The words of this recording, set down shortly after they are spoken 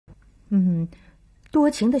多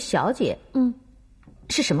情的小姐，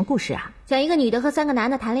是什么故事啊？讲一个女的和3个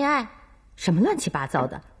男的谈恋爱。什么乱七八糟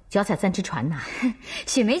的，脚踩3只船呐！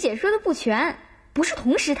雪梅姐说的不全，不是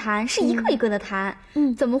同时谈，是一个一个的谈。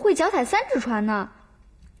怎么会脚踩3只船呢？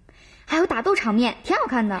还有打斗场面，挺好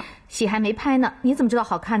看的。戏还没拍呢，你怎么知道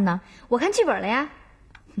好看呢？我看剧本了呀。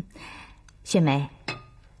雪梅，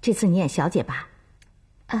这次你演小姐吧？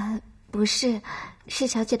不是，是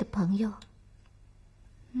小姐的朋友。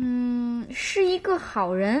是一个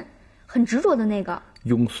好人，很执着的那个。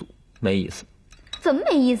庸俗，没意思。怎么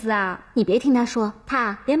没意思啊？你别听他说，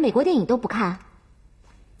他连美国电影都不看，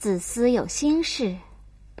自私有心事。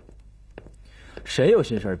谁有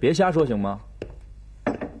心事别瞎说行吗？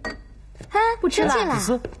不吃了。自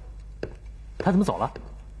私？他怎么走了？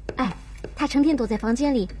哎，他成天躲在房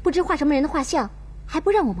间里，不知画什么人的画像，还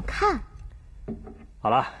不让我们看。好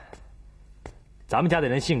了，咱们家的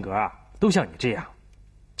人性格啊，都像你这样，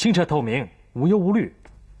清澈透明，无忧无虑，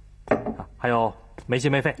还有没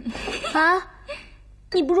心没肺。啊，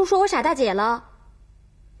你不是说我傻大姐了？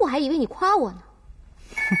我还以为你夸我呢。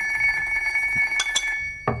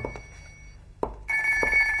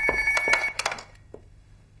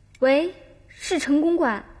喂，是成公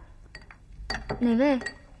馆，哪位？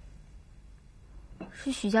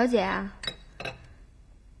是许小姐啊。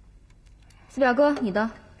四表哥，你的。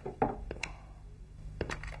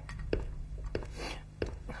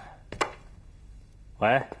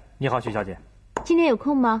喂，你好，许小姐。今天有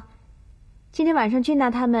空吗？今天晚上君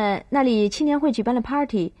娜他们那里青年会举办了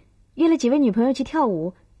party， 约了几位女朋友去跳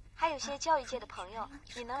舞，还有些教育界的朋友，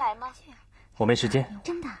你能来吗？我没时间。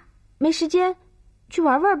真的？没时间？去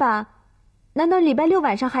玩玩吧。难道礼拜6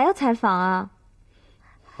晚上还要采访啊？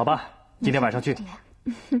好吧，今天晚上去。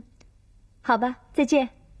好吧，再见。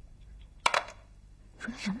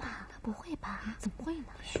说什么？不会吧？怎么会呢？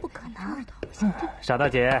不可能。傻大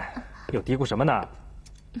姐，又嘀咕什么呢？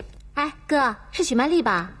哎，哥，是许曼丽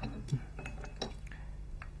吧？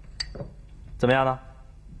怎么样呢？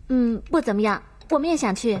不怎么样。我们也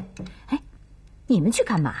想去。哎，你们去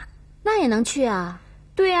干嘛？那也能去啊。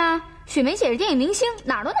对啊，雪梅姐是电影明星，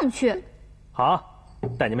哪儿都能去。好，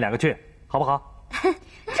带你们2个去，好不好？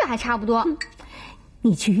这还差不多。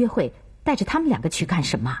你去约会，带着他们2个去干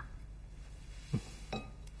什么？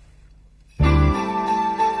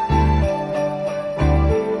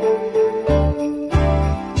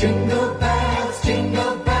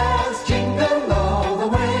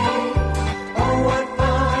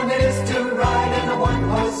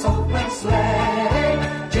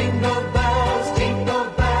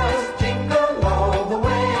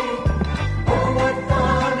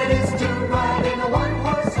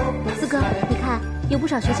有不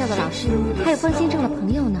少学校的老师，还有方先生的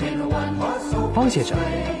朋友呢。方先生？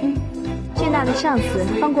君娜的上司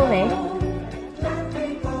方国维。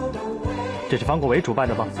这是方国维主办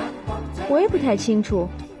的吗？我也不太清楚，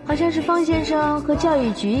好像是方先生和教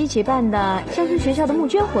育局一起办的乡村学校的募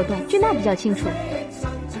捐活动，君娜比较清楚。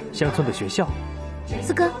乡村的学校？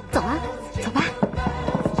四哥，走啊，走吧。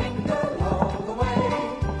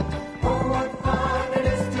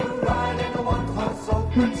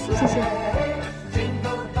谢谢。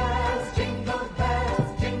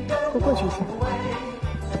我过去一下。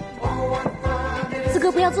四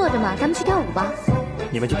哥，不要坐着嘛，咱们去跳舞吧。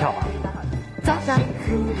你们去跳吧。走走。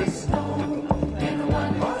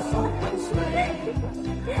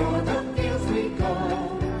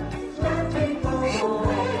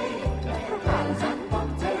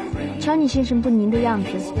瞧你心神不宁的样子，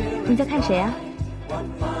你在看谁啊？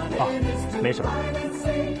啊，没什么，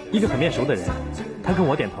一个很面熟的人，他跟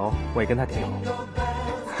我点头，我也跟他点头。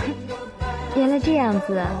原来这样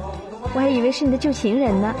子，我还以为是你的旧情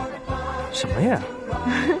人呢。什么呀？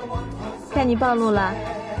看你暴露了，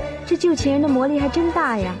这旧情人的魔力还真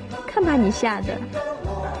大呀，看把你吓的。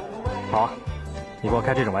好啊，你给我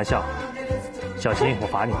开这种玩笑，小心我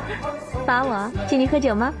罚你。罚我？请你喝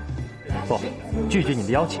酒吗？不，拒绝你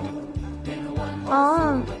的邀请。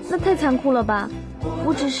哦，那太残酷了吧！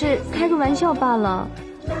我只是开个玩笑罢了。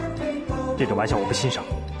这种玩笑我不欣赏。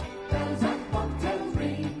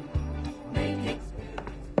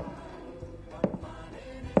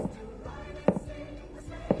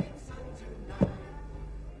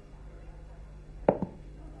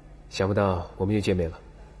想不到我们又见面了。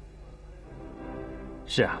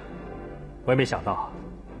是啊，我也没想到。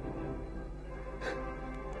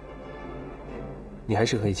你还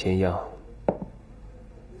是和以前一样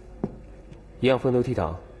风流倜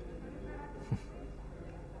傥。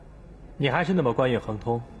你还是那么官运亨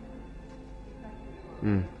通。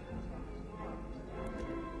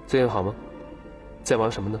最近好吗？在忙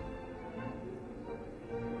什么呢？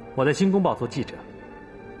我在新公报做记者。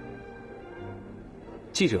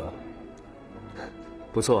记者，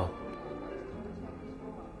不错。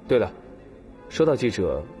对了，说到记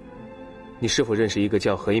者，你是否认识一个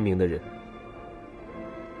叫何一鸣的人？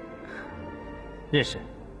认识。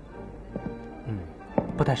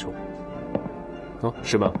不太熟。哦，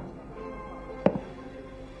是吗？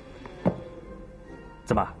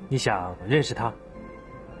怎么，你想认识他？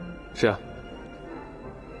是啊，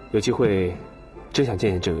有机会，真想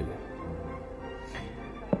见见这个人。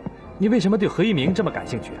你为什么对何一鸣这么感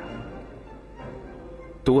兴趣啊？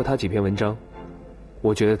读过他几篇文章，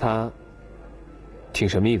我觉得他挺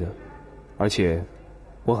神秘的，而且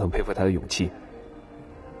我很佩服他的勇气。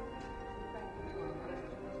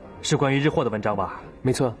是关于日货的文章吧？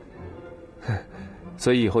没错。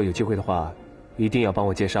所以以后有机会的话，一定要帮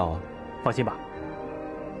我介绍啊。放心吧。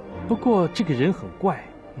不过这个人很怪，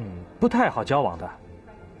不太好交往的。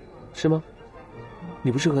是吗？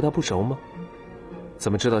你不是和他不熟吗？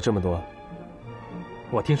怎么知道这么多？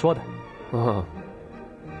我听说的。啊，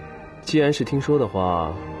既然是听说的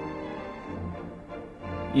话，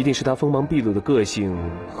一定是他锋芒毕露的个性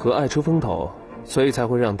和爱出风头，所以才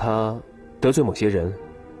会让他得罪某些人。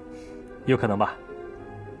有可能吧。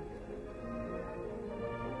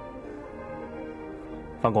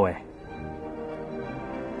方国伟，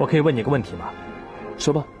我可以问你个问题吗？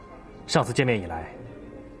说吧。上次见面以来，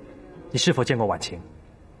你是否见过婉晴？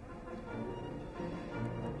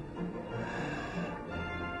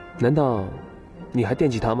难道你还惦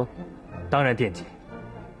记他吗？当然惦记。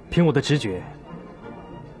凭我的直觉，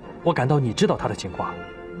我感到你知道他的情况。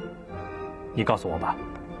你告诉我吧。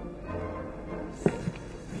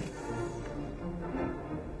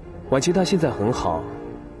婉晴她现在很好，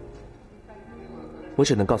我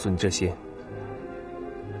只能告诉你这些。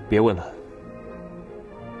别问了。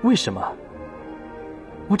为什么？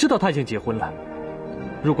我知道他已经结婚了。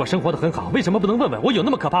如果生活得很好，为什么不能问问我有那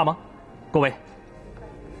么可怕吗？郭伟，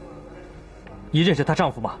你认识她丈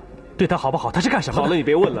夫吗？对她好不好？她是干什么的？好了，你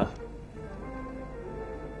别问了。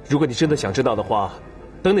如果你真的想知道的话，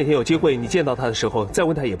等哪天有机会你见到他的时候再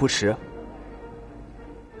问他也不迟。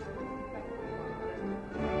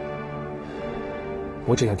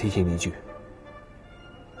我只想提醒你一句，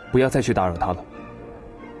不要再去打扰他了。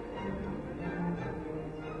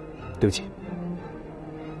对不起，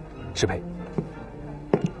失陪。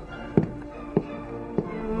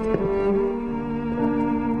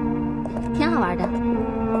挺好玩的。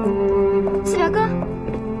四表哥，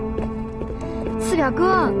四表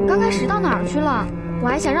哥，刚开始到哪儿去了？我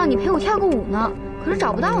还想让你陪我跳个舞呢，可是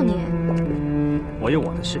找不到你。我有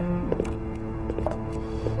我的事。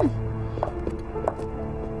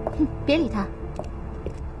别理他。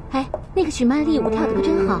哎，那个许曼丽舞跳得可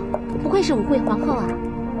真好，不愧是舞会皇后啊！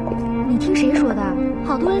你听谁说的？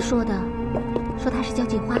好多人说的，说她是交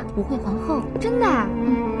际花，舞会皇后。真的？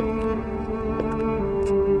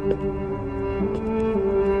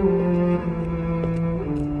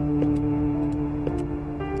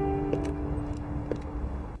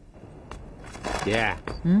姐，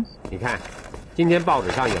你看，今天报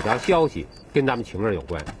纸上有条消息跟咱们晴儿有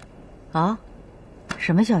关。啊？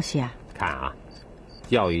什么消息啊？看啊，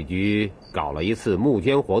教育局搞了一次募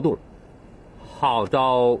捐活动，号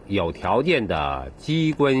召有条件的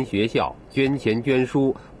机关学校捐钱捐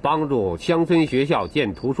书，帮助乡村学校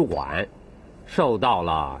建图书馆，受到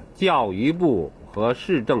了教育部和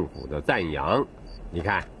市政府的赞扬。你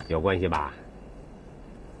看有关系吧？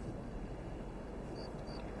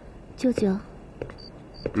舅舅，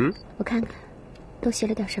我看看，都写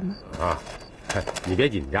了点什么啊？你别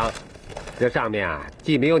紧张，这上面啊，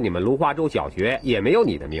既没有你们芦花洲小学，也没有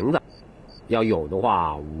你的名字。要有的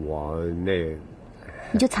话，我你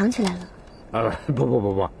就藏起来了。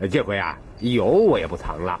不，这回啊，有我也不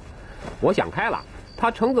藏了。我想开了，他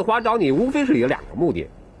程子华找你，无非是有2个目的：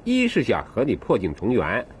一是想和你破镜重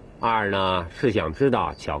圆，二呢是想知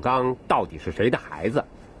道小刚到底是谁的孩子。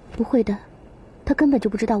不会的，他根本就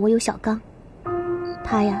不知道我有小刚，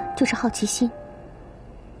他呀就是好奇心，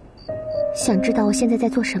想知道我现在在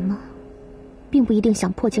做什么，并不一定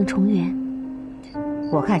想破镜重圆。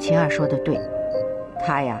我看秦二说的对，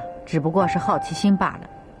他呀只不过是好奇心罢了。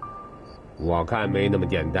我看没那么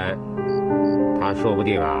简单，他说不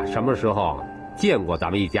定啊什么时候见过咱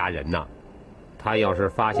们一家人呢。他要是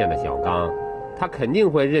发现了小刚，他肯定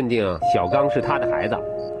会认定小刚是他的孩子，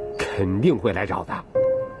肯定会来找他。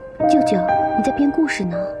舅舅，你在编故事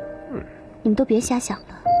呢？你们都别瞎想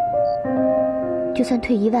了。就算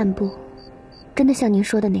退1万步，真的像您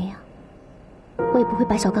说的那样，我也不会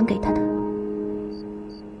把小刚给他的。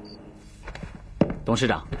董事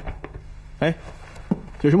长，哎，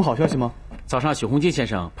有什么好消息吗？早上许洪金先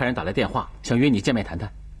生派人打来电话，想约你见面谈谈。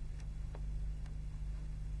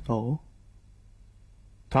哦，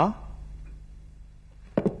他？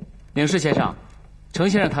领事先生，程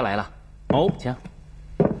先生他来了。哦，请。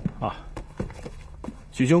啊，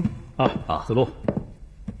许兄。啊，子路。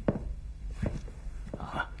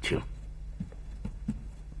啊，请。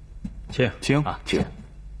请。啊，请。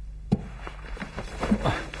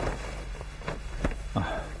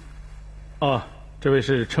这位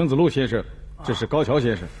是程子路先生，这是高桥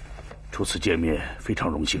先生。初次见面，非常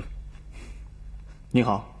荣幸。你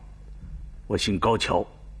好，我姓高桥，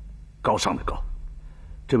高尚的高。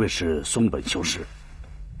这位是松本修师。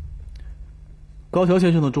高桥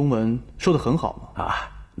先生的中文说得很好嘛。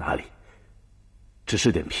哪里，只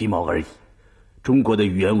是点皮毛而已。中国的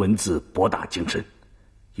语言文字博大精深，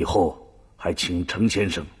以后还请程先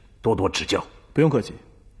生多多指教。不用客气。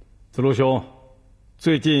子路兄，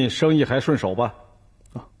最近生意还顺手吧？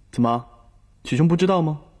怎么，许兄不知道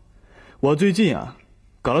吗？我最近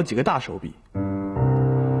搞了几个大手笔。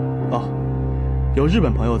有日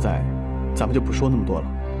本朋友在，咱们就不说那么多了。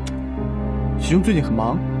许兄最近很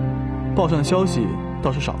忙，报上的消息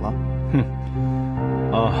倒是少了。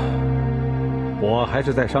我还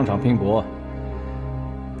是在商场拼搏，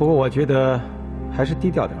不过我觉得还是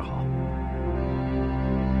低调点好。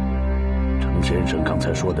程先生刚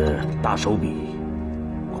才说的大手笔，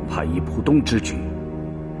恐怕以浦东之举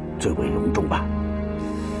最为隆重吧。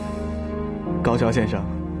高桥先生，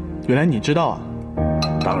原来你知道啊？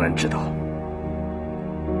当然知道，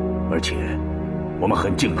而且我们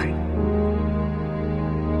很敬佩。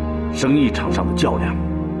生意场上的较量，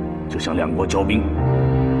就像两国交兵，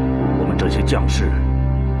我们这些将士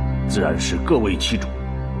自然是各为其主，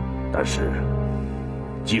但是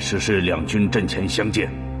即使是两军阵前相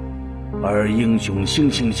见，而英雄惺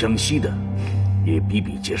惺相惜的也比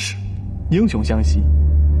比皆是。英雄相惜，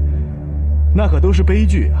那可都是悲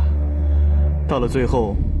剧啊！到了最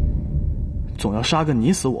后，总要杀个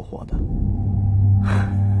你死我活的。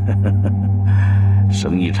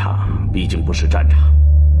生意场毕竟不是战场，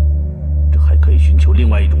这还可以寻求另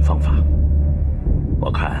外一种方法。我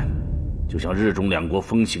看，就像日中两国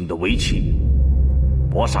风行的围棋，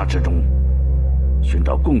搏杀之中，寻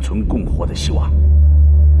找共存共活的希望。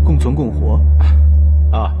共存共活？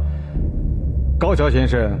高桥先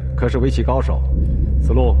生可是围棋高手，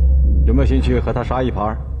子路有没有兴趣和他杀一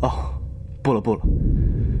盘？不了，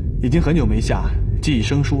已经很久没下技艺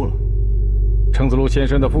生疏了。程子路先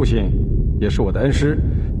生的父亲也是我的恩师，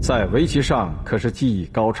在围棋上可是技艺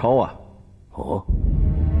高超啊。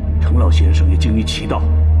程老先生也精于棋道，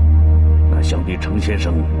那想必程先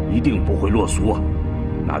生一定不会落俗啊。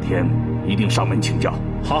哪天一定上门请教。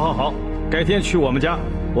好，改天去我们家，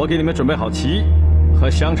我给你们准备好棋和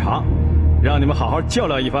香茶，让你们好好较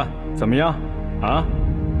量一番，怎么样？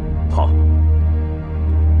好。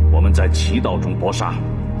我们在棋道中搏杀，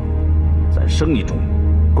在生意中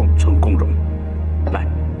共存共荣。来，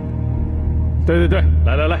对，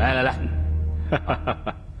来，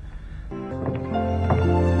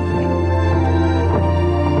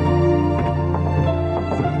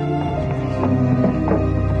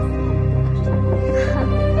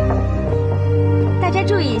大家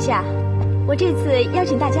注意一下，我这次邀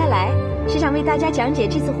请大家来，是想为大家讲解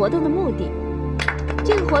这次活动的目的。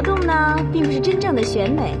这个活动呢，并不是真正的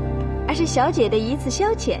选美，而是小姐的一次消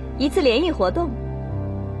遣，一次联谊活动。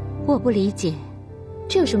我不理解，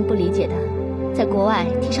这有什么不理解的？在国外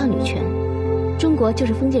提倡女权，中国就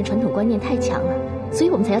是封建传统观念太强了，所以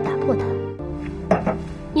我们才要打破它。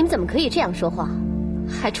你们怎么可以这样说话？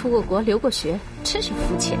还出过国留过学，真是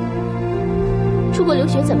肤浅。出国留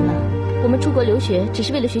学怎么了？我们出国留学只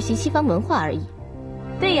是为了学习西方文化而已。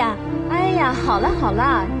对呀，哎呀，好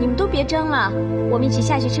了，你们都别争了，我们一起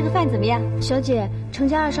下去吃个饭怎么样？小姐，程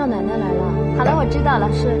家二少奶奶来了。好了，我知道了，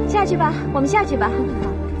是下去吧，我们下去吧。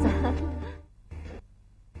好，走。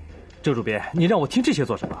周主编，你让我听这些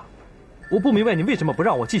做什么？我不明白你为什么不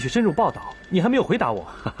让我继续深入报道，你还没有回答我。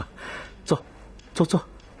坐。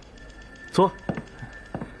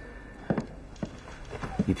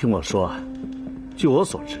你听我说，据我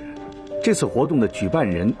所知，这次活动的举办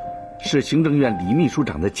人是行政院李秘书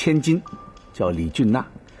长的千金，叫李俊娜。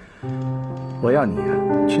我要你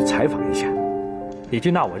去采访一下。李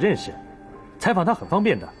俊娜我认识，采访她很方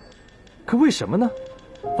便的。可为什么呢？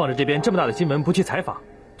放着这边这么大的新闻不去采访，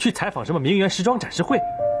去采访什么名媛时装展示会，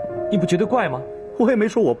你不觉得怪吗？我也没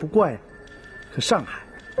说我不怪。可上海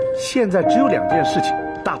现在只有2件事情，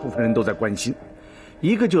大部分人都在关心，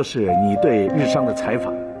一个就是你对日商的采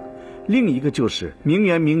访，另一个就是名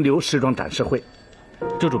媛名流时装展示会。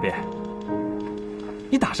周主编，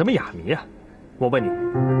你打什么哑谜啊？我问你，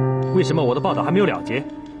为什么我的报道还没有了结，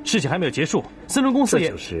事情还没有结束，森伦公司也……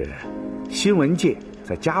这就是新闻界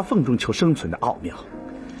在夹缝中求生存的奥妙。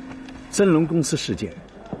森伦公司事件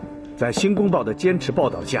在新公报的坚持报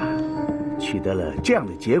道下，取得了这样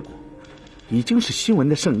的结果，已经是新闻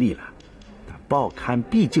的胜利了。但报刊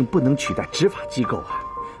毕竟不能取代执法机构啊，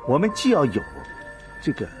我们既要有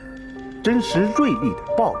这个真实锐利的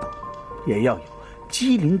报道，也要有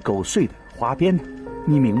鸡零狗碎的花边呢，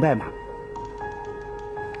你明白吗？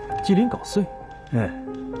鸡零狗碎？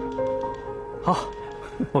好，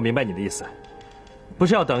我明白你的意思，不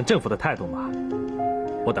是要等政府的态度吗？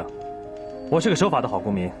我等，我是个守法的好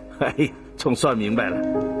公民。哎，总算明白了。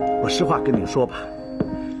我实话跟你说吧，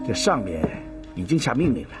这上面已经下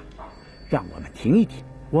命令了，让我们停一停。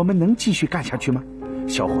我们能继续干下去吗？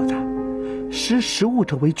小伙子，识时务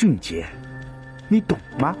者为俊杰，你懂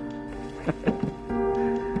吗？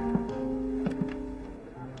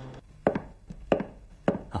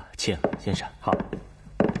请先生。好。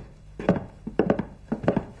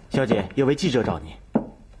小姐，有位记者找你。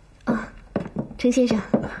程先生，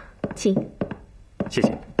请。谢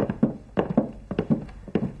谢。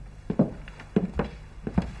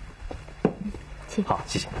请。好，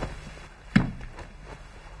谢谢。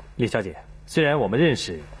李小姐，虽然我们认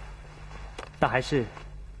识，但还是，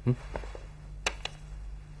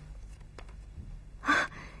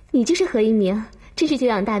你就是何一鸣，真是久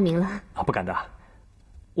仰大名了。不敢当。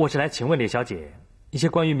我是来请问李小姐一些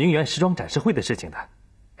关于名媛时装展示会的事情的。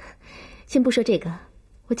先不说这个，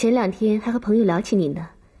我前2天还和朋友聊起你呢。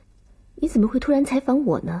你怎么会突然采访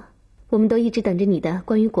我呢？我们都一直等着你的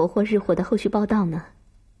关于国货日货的后续报道呢。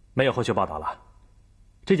没有后续报道了，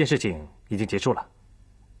这件事情已经结束了。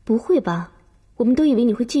不会吧？我们都以为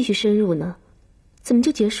你会继续深入呢，怎么就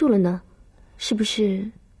结束了呢？是不是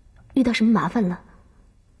遇到什么麻烦了？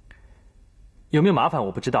有没有麻烦我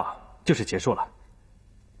不知道，就是结束了。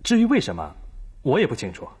至于为什么，我也不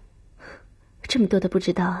清楚。这么多的不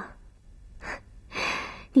知道啊！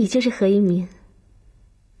你就是何一鸣，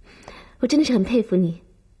我真的是很佩服你，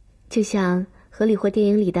就像荷里活电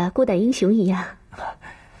影里的孤胆英雄一样。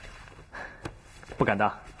不敢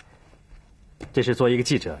当，这是作为一个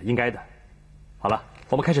记者应该的。好了，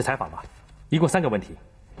我们开始采访吧，一共3个问题。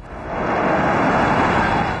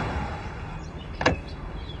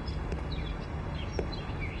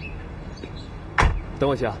等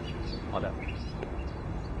我一下。好的。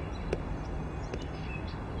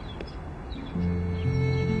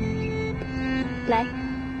来，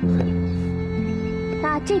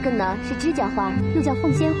那这个呢是指甲花，又叫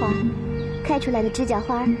凤仙花，开出来的指甲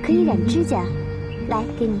花可以染指甲。来，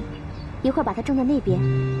给你，一会儿把它种在那边。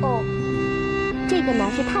哦，这个呢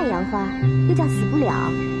是太阳花，又叫死不了。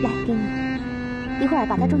来，给你，一会儿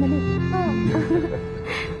把它种在那边。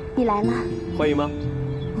你来了，欢迎吗？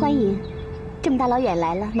欢迎。这么大老远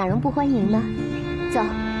来了，哪容不欢迎呢？走，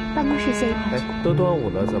办公室歇一会儿。都端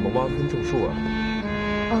午了，怎么挖坑种树啊？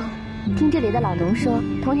哦，听这里的老农说，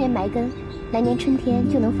同年埋根，来年春天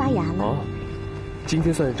就能发芽了。哦，今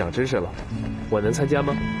天算是长知识了。我能参加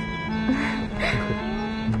吗？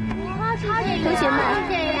同学们，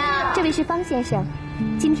这位是方先生，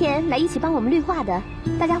今天来一起帮我们绿化的，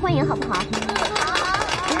大家欢迎好不好？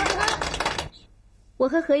我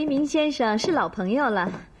和何一鸣先生是老朋友了。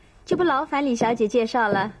就不劳烦李小姐介绍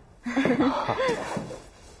了。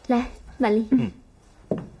来，曼丽，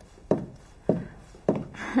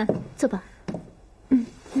坐吧。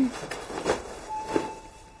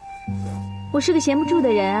我是个闲不住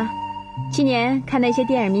的人啊。去年看那些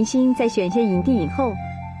电影明星在选些影帝影后，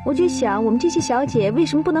我就想，我们这些小姐为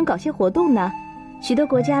什么不能搞些活动呢？许多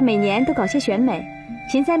国家每年都搞些选美，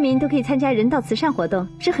前3名都可以参加人道慈善活动，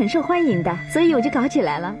是很受欢迎的，所以我就搞起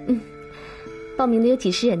来了。报名的有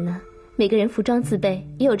几10人呢，每个人服装自备，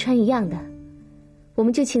也有穿一样的。我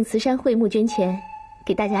们就请慈善会募捐钱，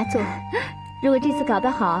给大家做。如果这次搞得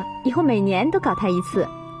好，以后每年都搞它一次，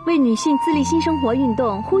为女性自立新生活运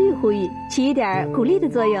动呼吁呼吁，起一点鼓励的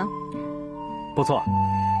作用。不错，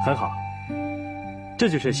很好，这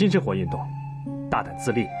就是新生活运动，大胆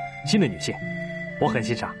自立，新的女性，我很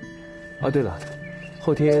欣赏。对了，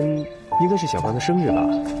后天应该是小芳的生日吧？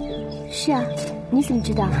是啊，你怎么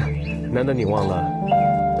知道？难道你忘了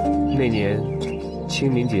那年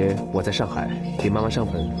清明节我在上海给妈妈上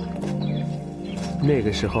坟？那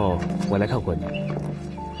个时候我来看过你，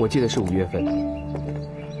我记得是5月份。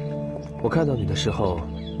我看到你的时候，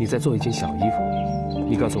你在做一件小衣服，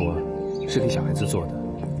你告诉我是给小孩子做的。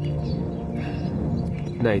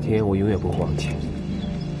那一天我永远不会忘记，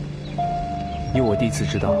因为我第一次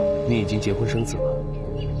知道你已经结婚生子了，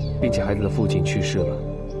并且孩子的父亲去世了。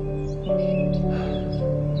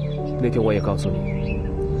那天我也告诉你，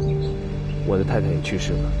我的太太也去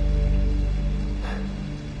世了。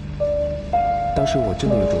当时我真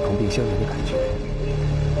的有种同病相怜的感觉。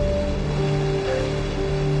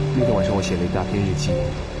那天晚上我写了一大篇日记，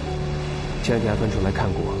前两天还翻出来看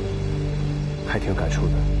过，还挺有感触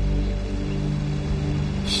的。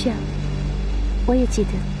是啊，我也记得。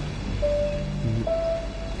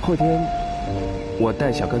后天我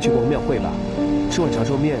带小刚去逛庙会吧，吃碗长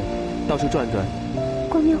寿面，到处转转。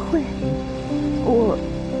逛庙会？我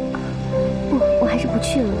还是不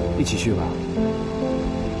去了。一起去吧。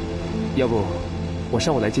要不我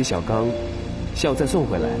上午来接小刚，下午再送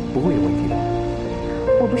回来，不会有问题的。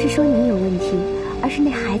我不是说你有问题，而是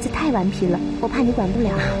那孩子太顽皮了，我怕你管不了。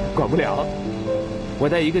管不了？我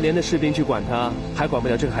带1个连的士兵去管他，还管不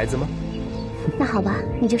了这个孩子吗？那好吧，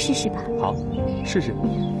你就试试吧。好，试试。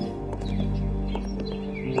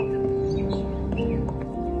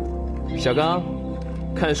小刚，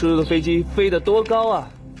看叔叔的飞机飞得多高啊！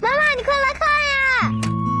妈妈，你快来看呀！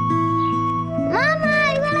妈妈，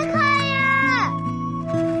你快来看呀！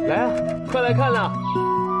来啊，快来看啊！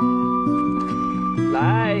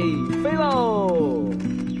来，飞喽！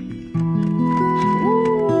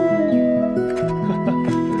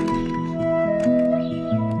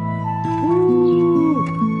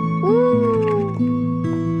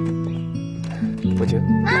不行。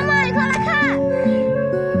妈妈，你快来看！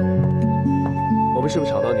我们是不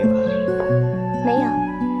是吵到你了？没有，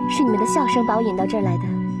是你们的笑声把我引到这儿来的。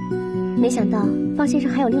没想到方先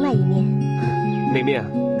生还有另外一面。哪面？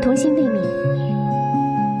童心未泯。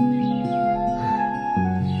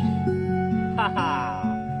哈哈，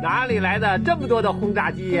哪里来的这么多的轰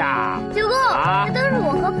炸机呀？舅公，这都是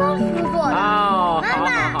我和方叔叔做的。哦，妈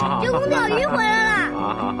妈，舅公钓鱼回来了。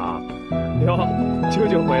好。哟，舅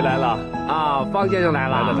舅回来了啊！方先生来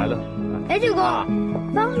了。来了。哎，舅公，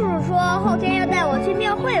方叔叔说后天要带我去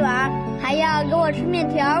庙会玩，还要给我吃面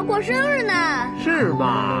条过生日呢。是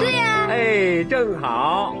吗？对呀。哎，正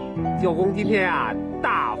好，舅公今天啊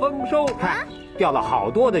大丰收，看钓了好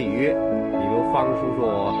多的鱼。比如方叔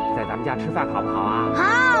叔在咱们家吃饭好不好啊？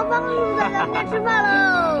好，方叔叔在咱们家吃饭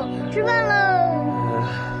喽，吃饭喽。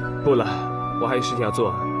不了，我还有事情要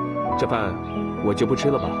做，这饭我就不吃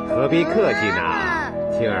了吧。何必客气呢，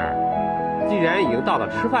青儿。既然已经到了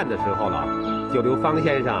吃饭的时候了，就留方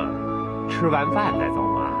先生吃完饭再走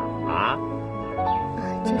嘛。啊？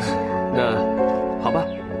就是。那好吧，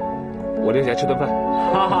我留下来吃顿饭。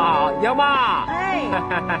哈哈，杨妈。哎。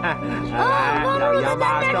让杨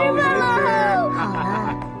妈收鱼吃。好了。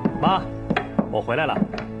妈，我回来了。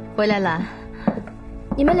回来了。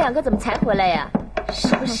你们2个怎么才回来呀？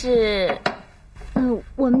是不是？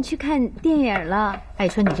我们去看电影了。爱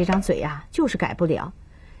春，你这张嘴呀，就是改不了。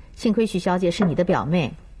幸亏许小姐是你的表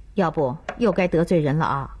妹，要不又该得罪人了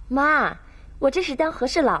啊！妈，我这是当和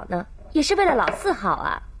事佬呢，也是为了老四好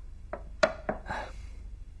啊。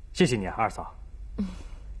谢谢你啊，二嫂。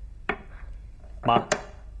妈，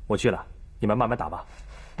我去了，你们慢慢打吧。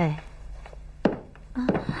哎，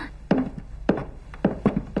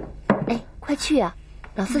快去啊！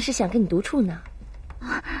老四是想跟你独处呢。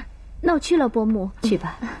那我去了，伯母。去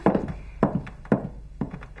吧。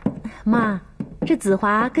妈，这子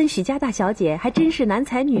华跟许家大小姐还真是男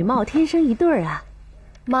才女貌，天生一对儿啊！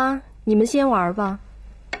妈，你们先玩吧，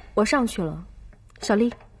我上去了。小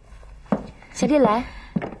丽，小丽来。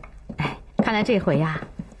哎，看来这回呀，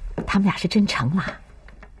他们俩是真成了。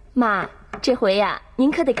妈，这回呀，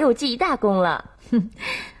您可得给我记一大功了。哼，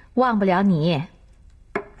忘不了你。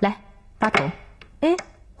来，八筒。哎，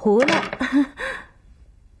糊了。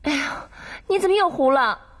哎呦，你怎么又糊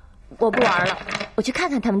了？我不玩了，我去看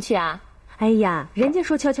看他们去啊。哎呀，人家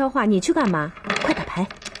说悄悄话，你去干嘛？快打牌。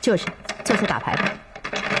就是，坐下打牌吧。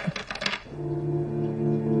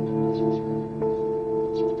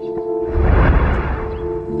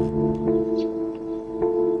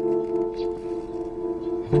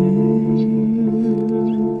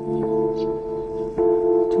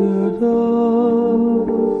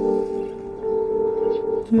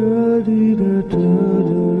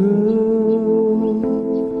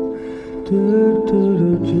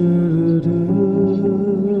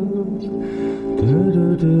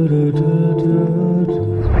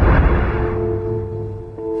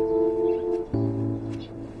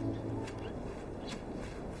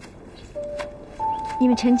你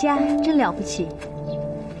们程家真了不起，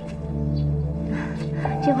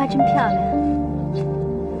这花真漂亮。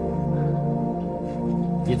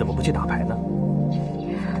你怎么不去打牌呢？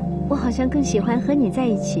我好像更喜欢和你在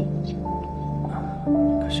一起。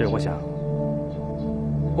可是我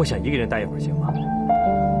想一个人待一会儿，行吗？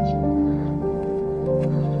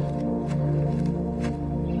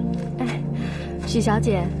哎，许小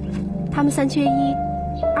姐，他们3缺1，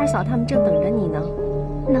二嫂他们正等着你呢。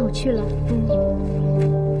那我去了。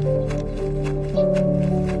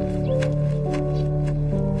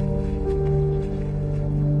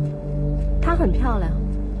她很漂亮。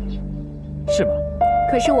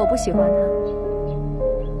可是我不喜欢他。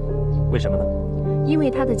为什么呢？因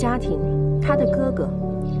为他的家庭，他的哥哥。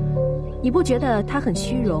你不觉得他很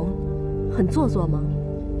虚荣，很做作吗？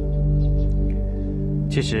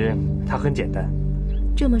其实他很简单。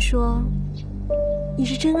这么说，你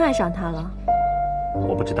是真爱上他了？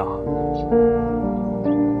我不知道，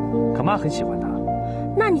可妈很喜欢他。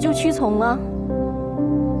那你就屈从了。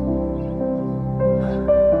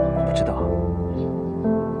我不知道，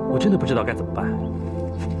我真的不知道该怎么办。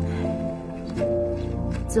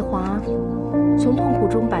子华，从痛苦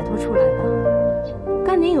中摆脱出来吧，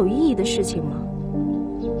干点有意义的事情嘛。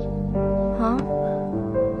啊？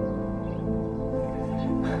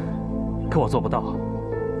可我做不到。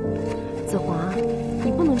子华，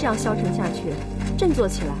你不能这样消沉下去，振作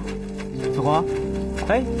起来。子华，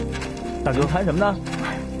哎，大哥谈什么呢？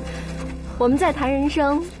我们在谈人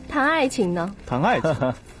生，谈爱情呢。谈爱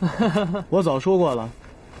情？我早说过了，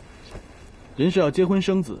人是要结婚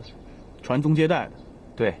生子，传宗接代的。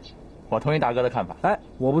对，我同意大哥的看法。哎，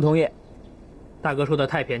我不同意。大哥说的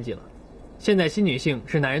太偏激了。现在新女性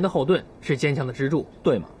是男人的后盾，是坚强的支柱，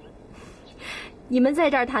对吗？你们在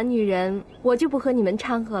这儿谈女人，我就不和你们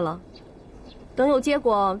掺和了。等有结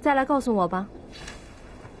果再来告诉我吧。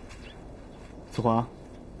子华，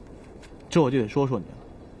这我就得说说你了，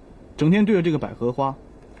整天对着这个百合花，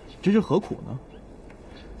这是何苦呢？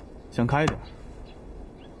想开点。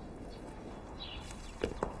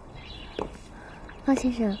方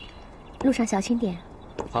先生，路上小心点。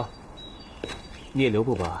好，你也留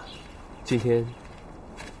步吧。今天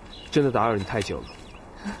真的打扰你太久了。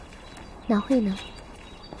哪会呢？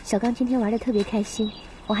小刚今天玩得特别开心，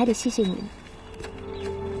我还得谢谢你。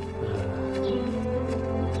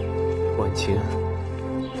婉晴，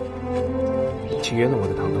请原谅我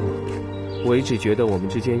的唐突。我一直觉得我们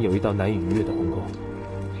之间有一道难以逾越的鸿沟，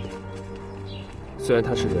虽然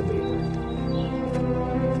它是人为的。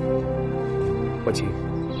婉晴，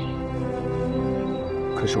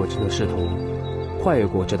可是我真的试图跨越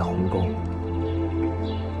过这道鸿沟，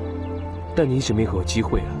但你一直没给我机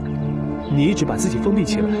会啊！你一直把自己封闭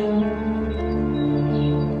起来。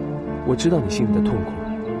我知道你心里的痛苦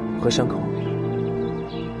和伤口，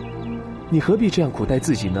你何必这样苦待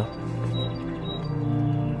自己呢？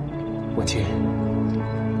婉晴，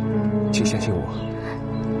请相信我。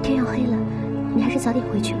天要黑了，你还是早点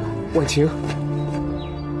回去吧。婉晴，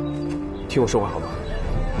听我说话好吗？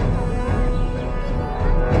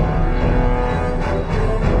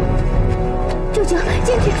舅舅，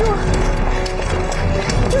坚持住！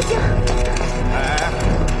舅舅，哎，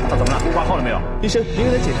他怎么了？挂号了没有？医生，您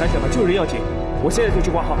给他检查一下吧，救人要紧。我现在就去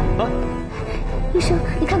挂号啊。医生，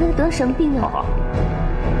你看看他得了什么病啊？好好。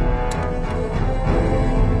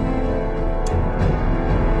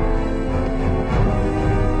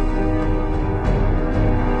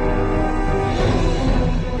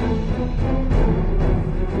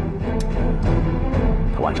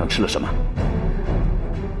他晚上吃了什么？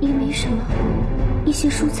也没什么，一些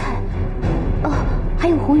蔬菜。哦，还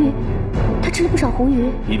有红鱼，他吃了不少红鱼。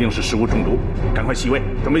一定是食物中毒，赶快洗胃，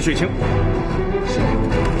准备血清。是。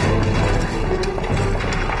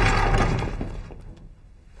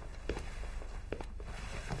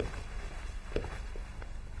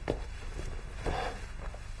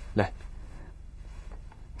来，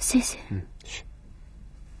谢谢。嘘，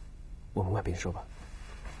我们外边说吧。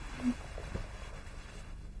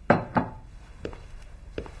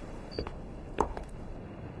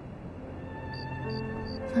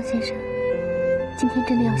方先生，今天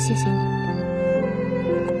真的要谢谢你，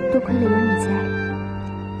多亏了有你在，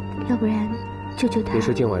要不然舅舅他……别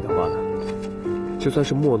说见外的话了，就算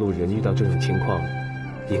是陌路人遇到这种情况，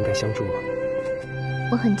也应该相助啊。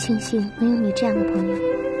我很庆幸能有你这样的朋友，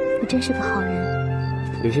你真是个好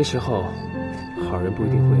人。有些时候，好人不一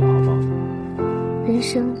定会有好报。人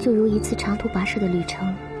生就如一次长途跋涉的旅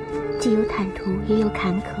程，既有坦途，也有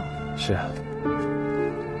坎坷。是啊。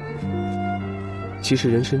其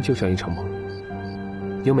实人生就像一场梦，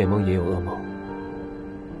有美梦也有噩梦。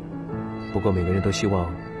不过每个人都希望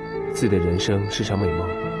自己的人生是场美梦。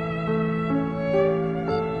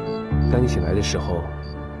当你醒来的时候，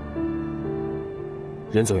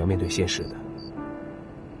人总要面对现实的。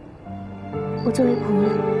我作为朋友，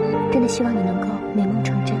真的希望你能够美梦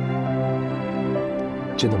成真。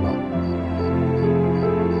真的吗？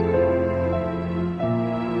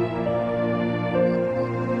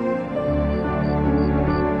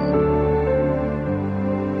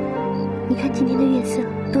你看今天的月色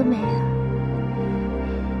多美啊！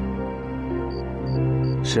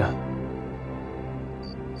是啊，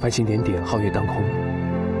繁星点点，皓月当空，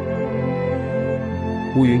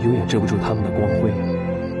乌云永远遮不住它们的光辉。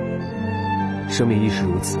生命亦是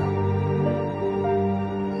如此。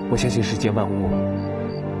我相信世间万物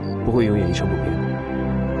不会永远一成不变，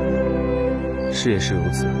事业是如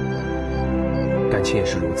此，感情也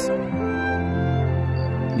是如此。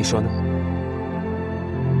你说呢？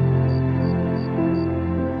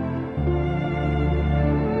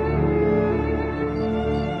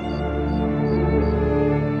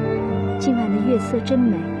今晚的月色真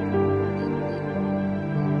美。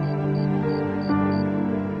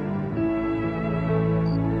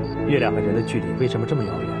月亮和人的距离为什么这么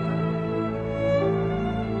遥远呢？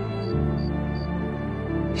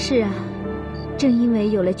是啊，正因为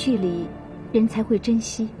有了距离，人才会珍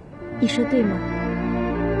惜。你说对吗？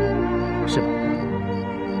是吗？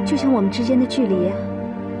就像我们之间的距离呀。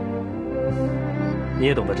你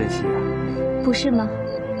也懂得珍惜啊？不是吗？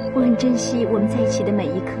我很珍惜我们在一起的每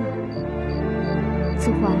一刻。子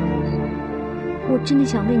华，我真的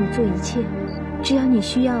想为你做一切，只要你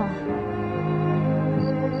需要啊。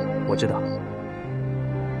我知道。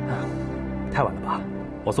太晚了吧？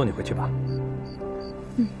我送你回去吧。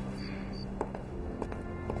嗯。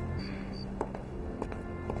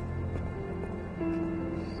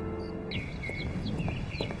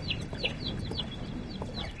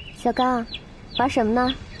小刚，玩什么呢？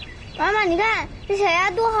妈妈，你看这小鸭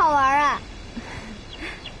多好玩啊！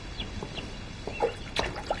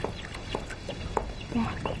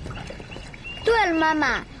对了，妈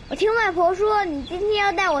妈，我听外婆说你今天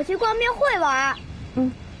要带我去逛庙会玩。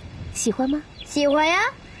嗯，喜欢吗？喜欢呀。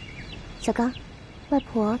小刚，外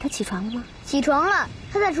婆她起床了吗？起床了，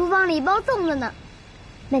她在厨房里包粽子呢。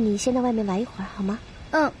那你先在外面玩一会儿好吗？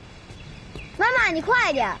嗯。妈妈，你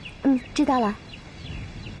快点。嗯，知道了。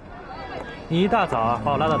你一大早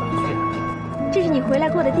把我拉到哪儿去？这是你回来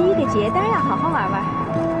过的第一个节，当然要好好玩玩。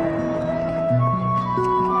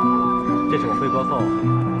这是我回国后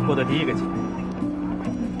过的第一个节。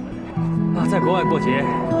在国外过节，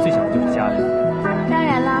最想的就是家人。当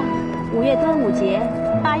然啦，5月端午节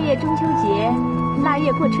，8月中秋节，腊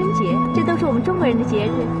月过春节，这都是我们中国人的节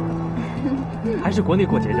日。还是国内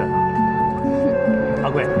过节热闹。阿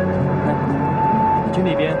贵，你去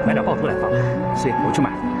那边买点爆竹来放。是，我去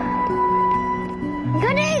买。你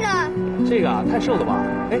看这个。这个啊，太瘦了吧？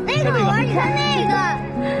哎，那个好玩，你看那个。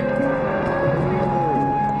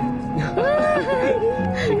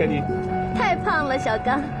你看你。太胖了，小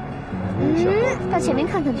刚。到前面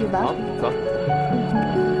看看去吧。好，走。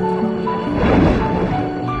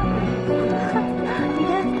你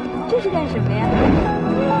看，这是干什么呀？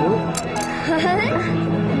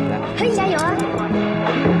嘿，加油啊！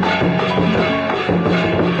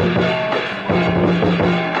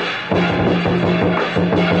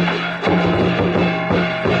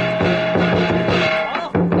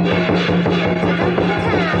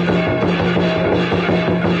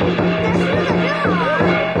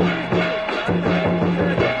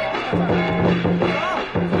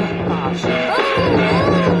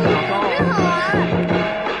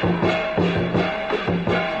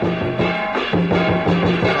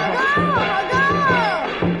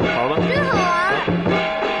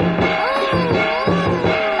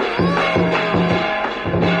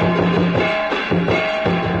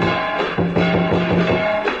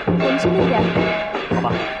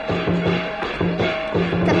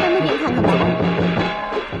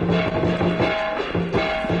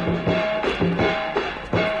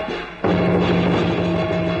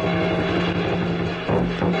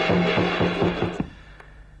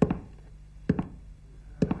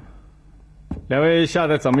两位下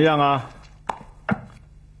的怎么样啊？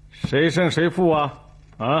谁胜谁负啊？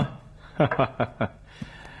啊！哈哈哈哈！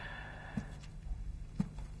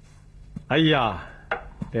哎呀，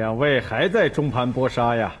两位还在中盘搏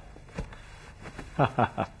杀呀！哈哈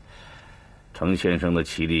哈！程先生的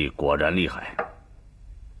棋力果然厉害。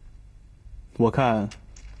我看，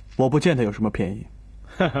我不见得有什么便宜。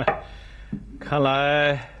哈哈，看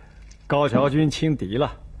来高桥君轻敌了。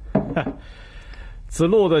子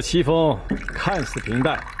路的棋风看似平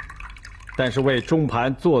淡，但是为中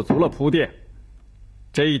盘做足了铺垫，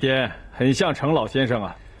这一点很像程老先生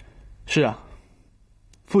啊。是啊，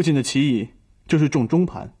父亲的棋艺就是重中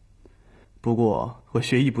盘，不过我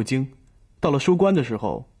学艺不精，到了收官的时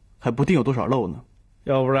候还不定有多少漏呢。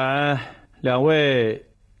要不然两位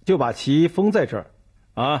就把棋封在这儿，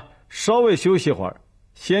啊，稍微休息会儿，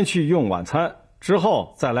先去用晚餐，之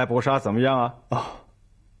后再来搏杀，怎么样啊？哦，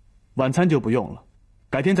晚餐就不用了。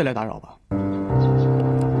改天再来打扰吧。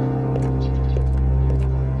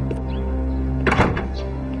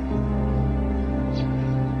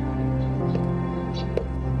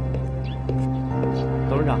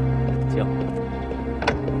董事长，请。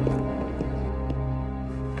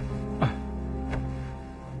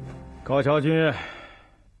高桥君，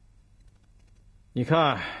你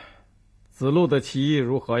看子路的棋艺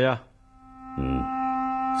如何呀？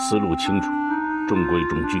思路清楚，中规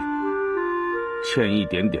中矩，欠一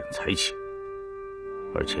点点才气，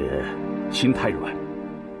而且心太软，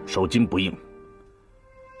手筋不硬，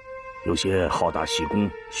有些好大喜功，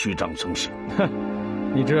虚张声势。哼，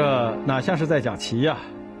你这哪像是在讲棋呀，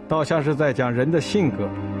倒像是在讲人的性格。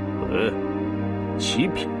棋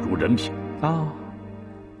品如人品啊，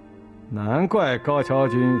难怪高桥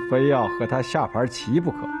君非要和他下盘棋不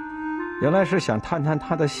可，原来是想探探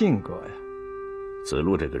他的性格呀。子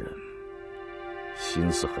路这个人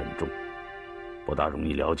心思很重，不大容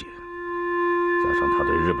易了解，加上他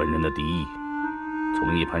对日本人的敌意，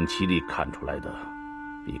从一盘棋里看出来的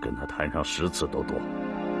比跟他谈上10次都多。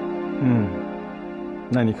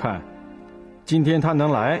那你看今天他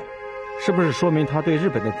能来，是不是说明他对日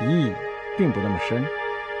本的敌意并不那么深？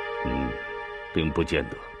并不见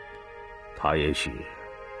得，他也许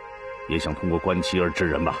也想通过观棋而知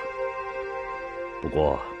人吧。不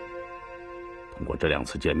过通过这2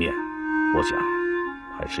次见面，我想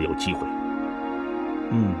还是有机会。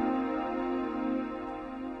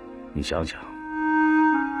你想想，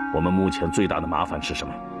我们目前最大的麻烦是什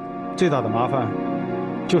么？最大的麻烦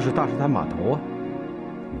就是大石滩码头啊。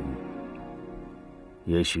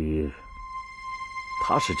也许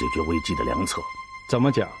它是解决危机的良策。怎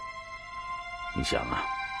么讲？你想啊，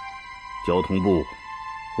交通部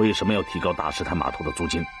为什么要提高大石滩码头的租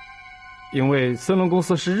金？因为森龙公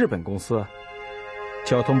司是日本公司，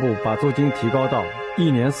交通部把租金提高到1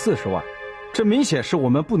年40万，这明显是我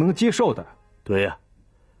们不能接受的。对呀，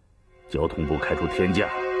交通部开出天价，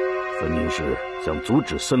分明是想阻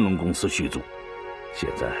止森龙公司续租。现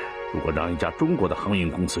在如果让一家中国的航运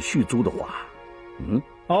公司续租的话，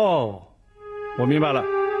我明白了。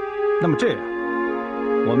那么这样，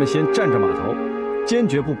我们先占着码头，坚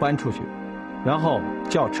决不搬出去，然后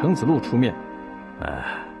叫程子路出面。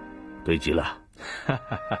对极了。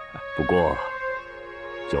不过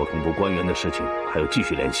交通部官员的事情还要继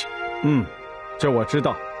续联系。这我知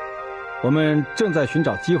道，我们正在寻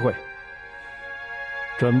找机会，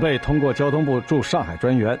准备通过交通部驻上海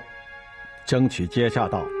专员，争取接洽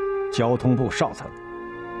到交通部上层。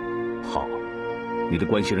好，你的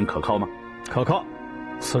关系人可靠吗？可靠，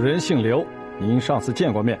此人姓刘，您上次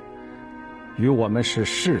见过面，与我们是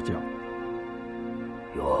世交。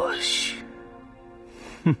哟西。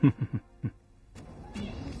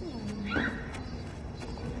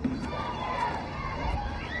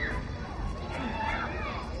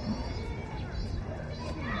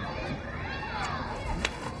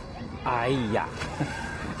哎呀，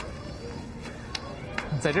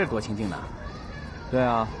在这儿多清静呢。对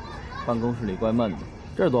啊，办公室里怪闷的，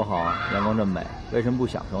这儿多好啊，阳光这么美，为什么不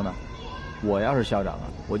享受呢？我要是校长啊，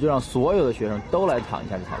我就让所有的学生都来躺一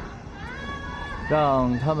下这草地，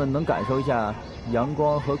让他们能感受一下阳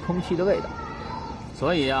光和空气的味道。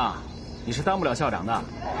所以啊，你是当不了校长的，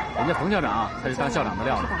人家冯校长才是当校长的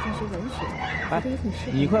料呢。打算学文学，哎，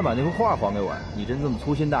你快把那幅画还给我！你真这么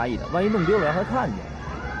粗心大意的，万一弄丢了让他看见。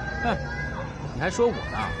你还说我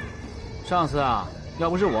呢？上次啊，要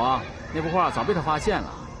不是我，那幅画早被他发现了。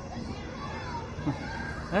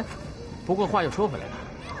不过话又说回来了，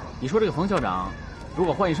你说这个冯校长，如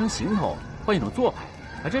果换一身行头，换一种做派，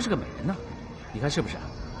还真是个美人呢。你看是不是？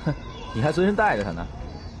你还随身带着他呢。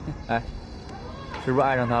哎，是不是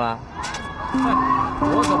爱上他了？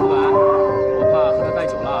我可不敢，我怕和他待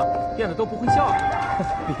久了，变得都不会笑了。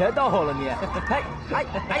别逗了你！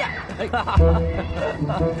哎呀！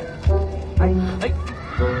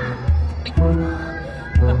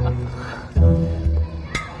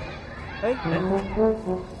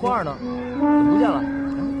画呢？怎么不见了？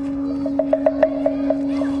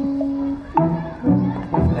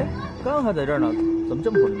刚还在这儿呢，怎么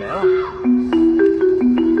这么会儿就没了？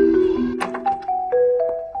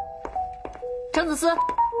程子思，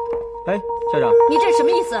校长，你这是什么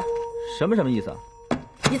意思？什么意思啊？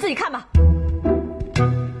你自己看吧。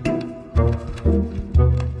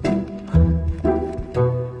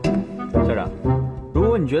校长，如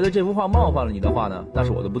果你觉得这幅画冒犯了你的话呢，那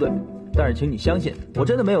是我的不对。但是请你相信，我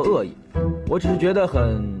真的没有恶意，我只是觉得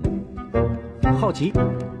很好奇，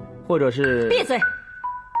或者是……闭嘴！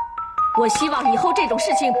我希望以后这种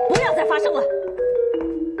事情不要再发生了。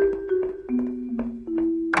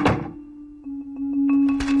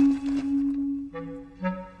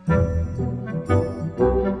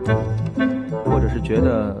或者是觉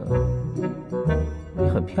得你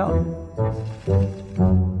很漂亮。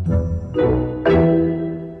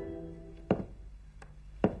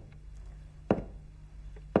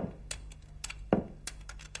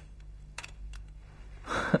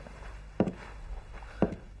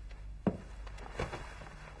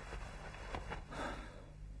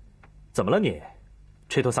怎么了你？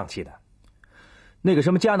垂头丧气的。那个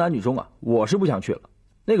什么迦南女中啊，我是不想去了。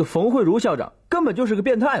那个冯慧茹校长根本就是个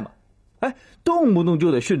变态嘛，哎，动不动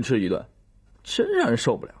就得训斥一顿，真让人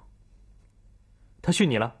受不了。他训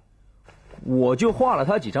你了？我就画了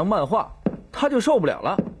他几张漫画，他就受不了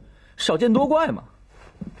了，少见多怪嘛。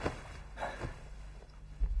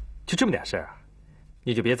就这么点事儿啊，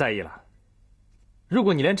你就别在意了。如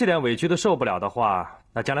果你连这点委屈都受不了的话，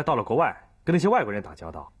那将来到了国外跟那些外国人打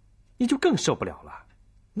交道，你就更受不了了。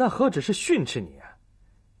那何止是训斥你啊，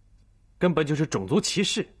根本就是种族歧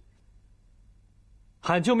视。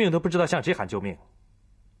喊救命都不知道向谁喊救命。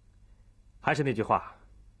还是那句话，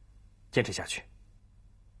坚持下去。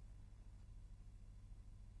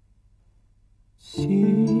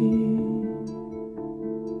心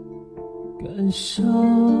感伤，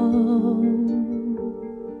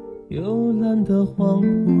幽蓝的黄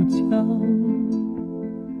浦江，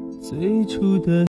最初的